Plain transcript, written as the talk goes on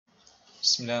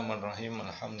Bismillahirrahmanirrahim.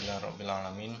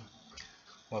 Alhamdulillahirrabbilalamin.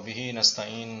 Wabihi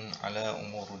nasta'in ala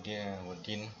umuruddin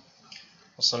waddin.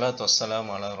 Wassalatu wassalamu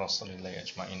ala rasulillahi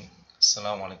ajma'in.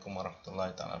 Assalamualaikum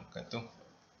warahmatullahi ta'ala wabarakatuh.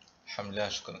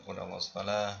 Alhamdulillah, syukur kepada Allah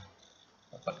SWT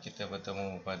dapat kita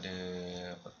bertemu pada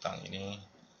petang ini.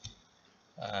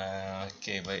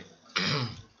 Okey, baik.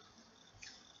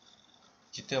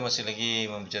 Kita masih lagi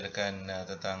membicarakan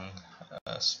tentang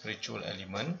spiritual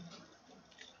element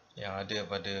yang ada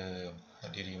pada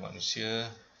diri manusia.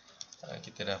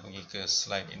 Kita dah pergi ke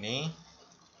slide ini,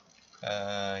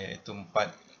 iaitu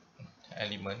 4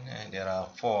 elemen. There are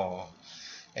 4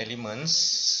 elements: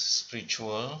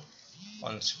 spiritual,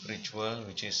 unspiritual,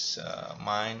 which is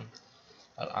mind;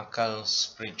 al-akal,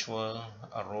 spiritual;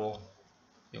 ar-ruh,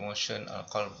 emotion;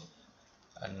 al-qalb,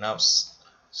 an-nafs,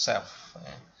 self.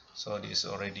 So this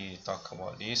already talk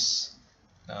about this.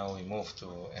 Now we move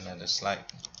to another slide.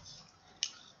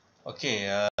 Okay,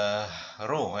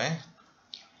 ruh.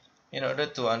 In order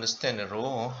to understand the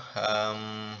ruh,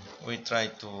 we try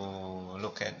to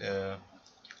look at the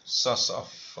source of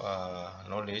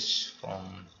knowledge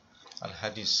from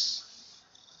al-hadith,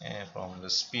 from the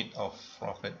speed of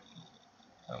Prophet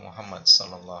Muhammad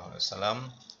sallallahu alaihi wasallam,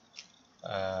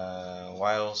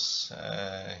 whilst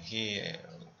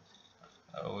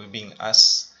we being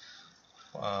asked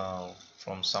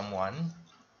from someone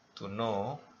to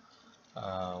know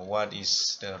what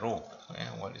is the ruh,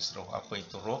 what is ruh, apa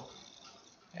itu ruh.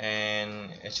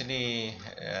 And actually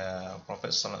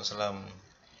Prophet sallallahu alaihi wasallam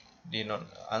did not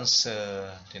answer,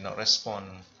 did not respond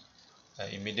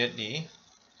immediately,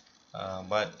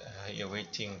 but he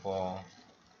waiting for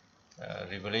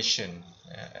revelation,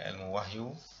 ilmu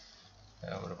wahyu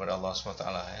daripada Allah SWT,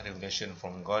 revelation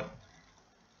from God.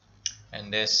 And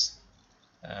that's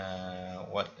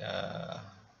what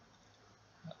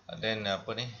then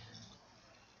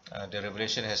the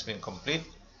revelation has been complete,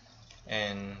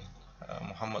 and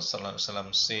Muhammad sallallahu alaihi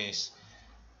wasallam says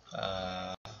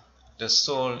the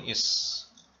soul is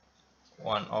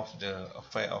one of the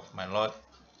affair of my Lord,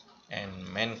 and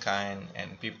mankind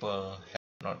and people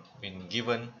have not been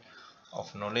given of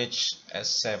knowledge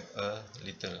except a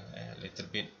little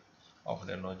bit of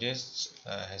the knowledge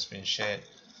has been shared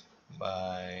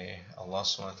by Allah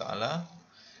SWT,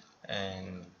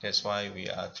 and that's why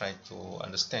we are trying to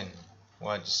understand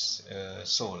what is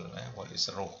soul, what is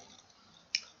ruh.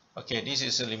 Okay, this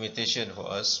is a limitation for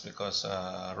us because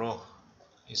ruh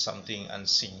is something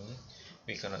unseen.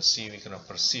 We cannot see, we cannot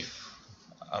perceive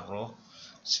a ruh,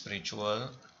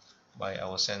 spiritual, by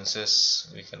our senses.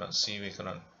 We cannot see, we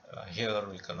cannot hear,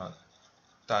 we cannot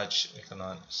touch, we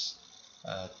cannot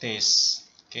taste.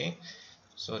 Okay,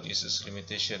 so this is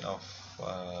limitation of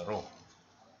ruh.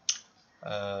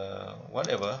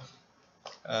 Whatever.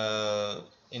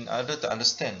 In order to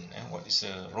understand what is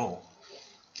a ruh,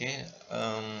 okay,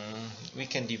 we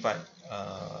can divide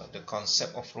the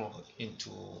concept of ruh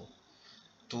into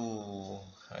two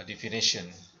definition,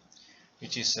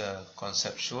 which is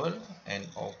conceptual and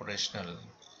operational.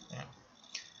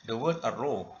 The word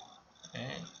ruh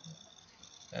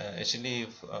actually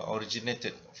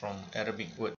originated from Arabic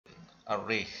word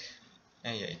ar-rih,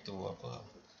 iaitu apa,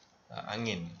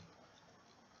 angin,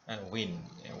 wind,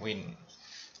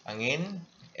 angin,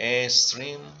 air,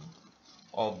 stream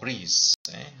or breeze,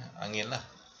 angin lah,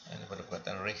 daripada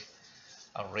perkataan rih.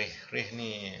 Rih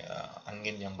ni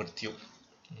angin yang bertiup,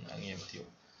 angin yang bertiup.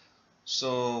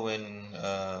 So when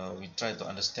we try to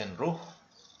understand ruh,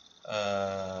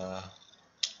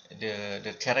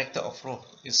 the character of ruh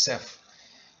itself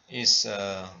is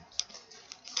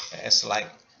as like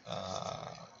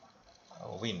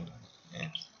wind,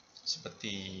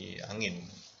 seperti angin.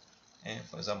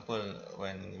 For example,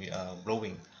 when we are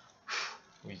blowing,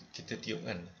 kita tiup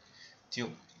kan, tiup,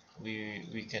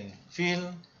 we can feel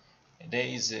there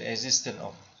is the existence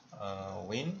of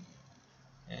wind,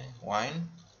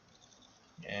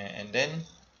 and then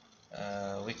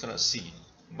we cannot see,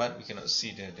 but we cannot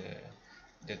see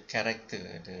the character,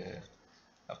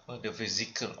 the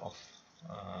physical of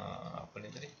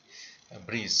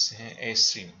breeze, air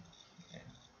stream.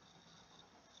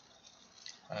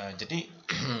 Jadi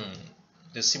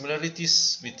the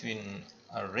similarities between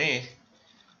rih,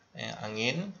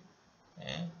 angin,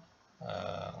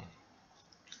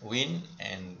 wind,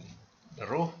 and the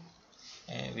ruh,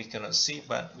 we cannot see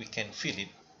but we can feel it.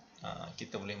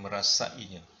 Kita boleh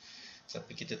merasainya,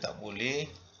 tapi kita tak boleh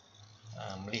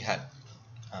melihat.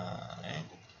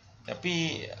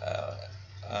 Tapi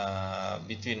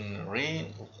between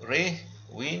rih,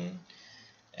 wind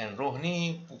and ruh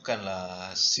ni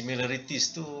bukanlah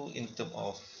similarities tu in term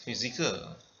of physical,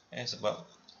 sebab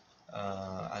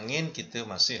angin kita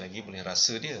masih lagi boleh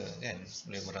rasa dia kan,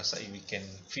 boleh merasai, we can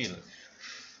feel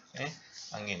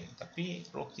angin, tapi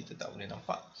roh kita tak boleh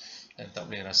nampak dan tak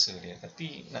boleh rasa dia.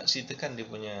 Tapi nak ceritakan dia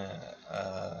punya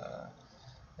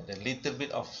ada little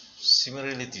bit of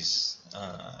similarities,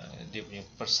 dia punya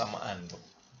persamaan tu,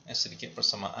 sedikit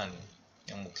persamaan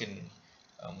yang mungkin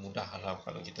mudah lah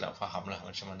kalau kita nak faham lah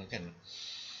macam mana kan.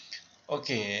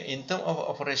 Okay, in term of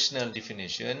operational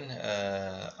definition,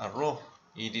 roh,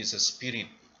 it is a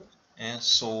spirit,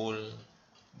 soul,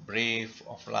 breath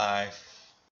of life,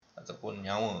 ataupun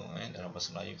nyawa, dalam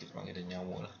bahasa Melayu kita panggil dia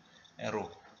nyawa lah,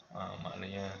 roh,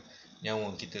 maknanya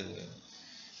nyawa kita,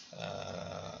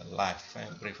 life,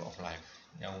 breath of life,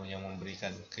 nyawa yang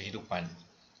memberikan kehidupan,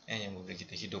 yang memberi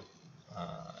kita hidup.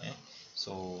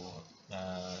 So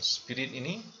spirit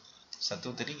ini,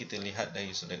 satu tadi kita lihat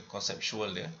dari sudut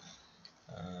konseptual dia,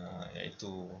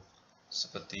 iaitu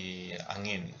seperti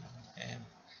angin.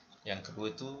 Yang kedua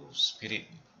tu spirit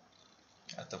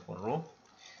ataupun roh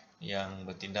yang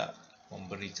bertindak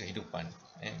memberi kehidupan,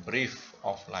 breath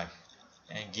of life,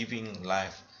 giving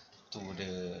life to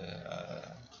the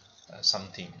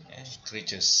something,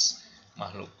 creatures,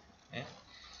 makhluk.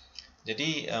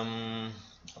 Jadi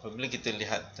apabila kita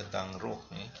lihat tentang roh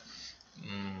ni,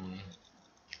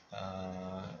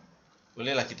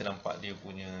 bolehlah kita nampak dia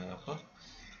punya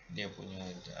dia punya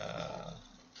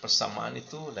persamaan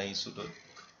itu dari sudut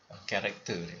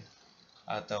karakter dia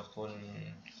ataupun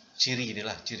ciri dia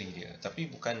lah, tapi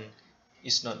bukan,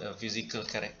 it's not a physical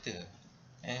character,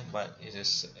 but it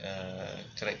is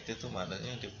karakter tu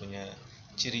maknanya dia punya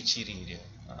ciri-ciri dia,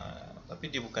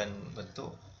 tapi dia bukan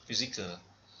bentuk physical,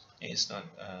 it's not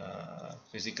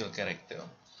physical character,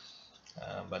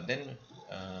 but then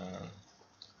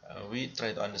we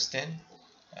try to understand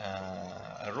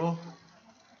roh,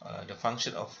 the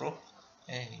function of roh,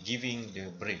 giving the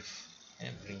breath,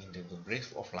 bringing the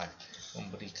breath of life,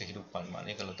 memberi kehidupan.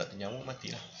 Maknanya kalau tak ada nyawa,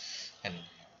 matilah kan.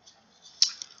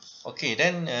 Okay,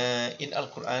 then in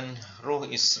Al-Quran, roh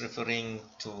is referring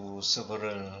to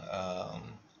several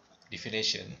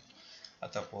definition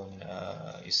ataupun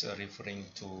is referring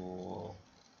to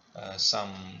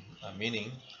some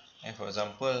meaning. For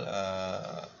example,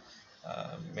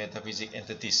 metaphysic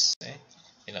entities.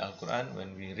 In Al-Quran,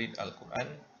 when we read Al-Quran,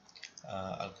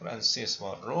 Al-Quran says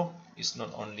about roh is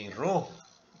not only roh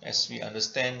as we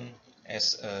understand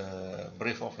as a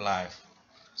breath of life,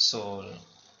 soul,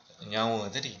 nyawa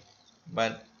tadi,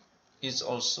 but it's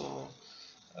also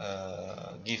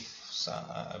give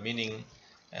meaning,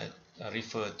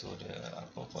 refer to the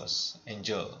first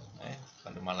angel,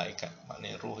 pada malaikat.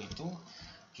 Maknanya roh itu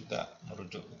juga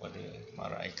merujuk kepada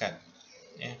malaikat.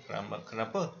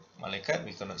 Kenapa? Malaikat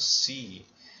we cannot see,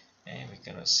 we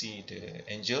cannot see the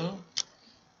angel,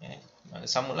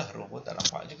 samalah roh pun tak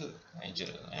nampak juga angel.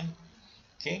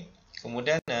 Okay.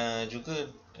 Kemudian juga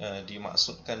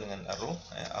dimaksudkan dengan arwah.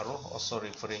 Arwah also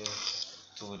referring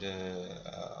to the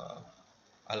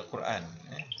Al-Quran,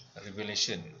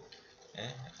 revelation,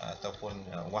 ataupun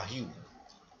wahyu.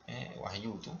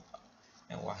 Wahyu tu,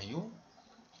 wahyu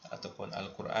ataupun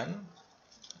Al-Quran,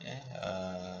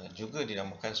 juga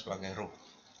dinamakan sebagai roh,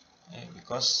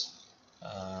 because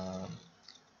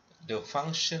the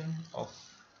function of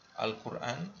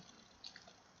Al-Quran,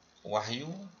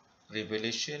 wahyu,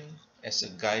 revelation, as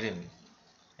a guidance,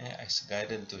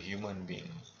 to human being,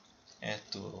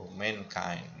 to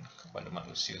mankind, kepada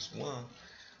manusia semua.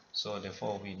 So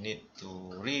therefore we need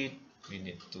to read, we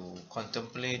need to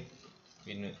contemplate,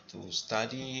 we need to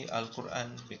study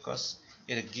Al-Quran, because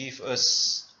it gives us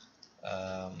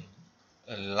a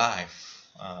life,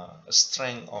 a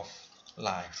strength of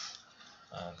life,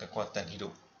 kekuatan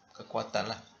hidup,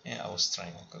 kekuatan lah, our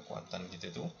strength, kekuatan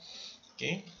kita tu.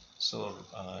 Okay, so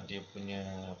dia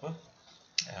punya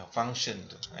function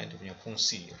tu, dia punya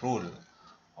fungsi, role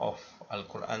of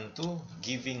Al-Quran tu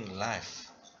giving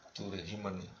life to the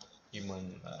human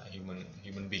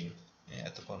being,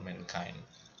 ataupun mankind.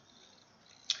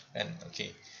 And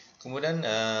okay, kemudian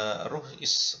roh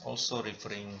is also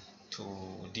referring to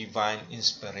divine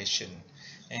inspiration.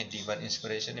 Divine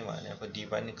inspiration ni maknanya apa?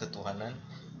 Divine ketuhanan,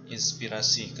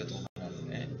 inspirasi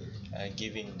ketuhanan,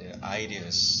 giving the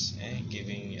ideas,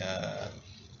 giving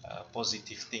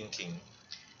positive thinking,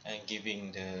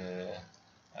 giving the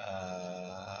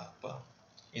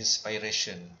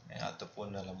inspiration,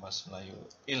 ataupun dalam bahasa Melayu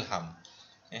ilham,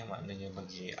 maknanya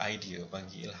bagi idea,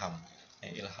 bagi ilham,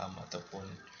 ilham ataupun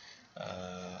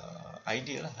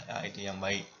idea lah, idea yang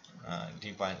baik,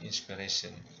 divine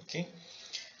inspiration. Okay,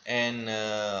 and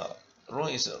roh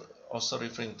is also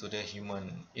referring to the human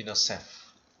inner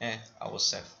self, our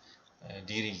self,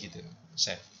 diri kita,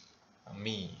 self,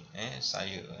 me,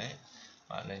 saya,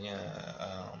 maknanya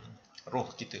roh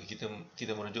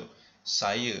kita merujuk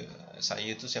saya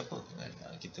tu siapa?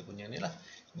 Kita punya ni lah,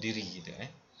 diri kita.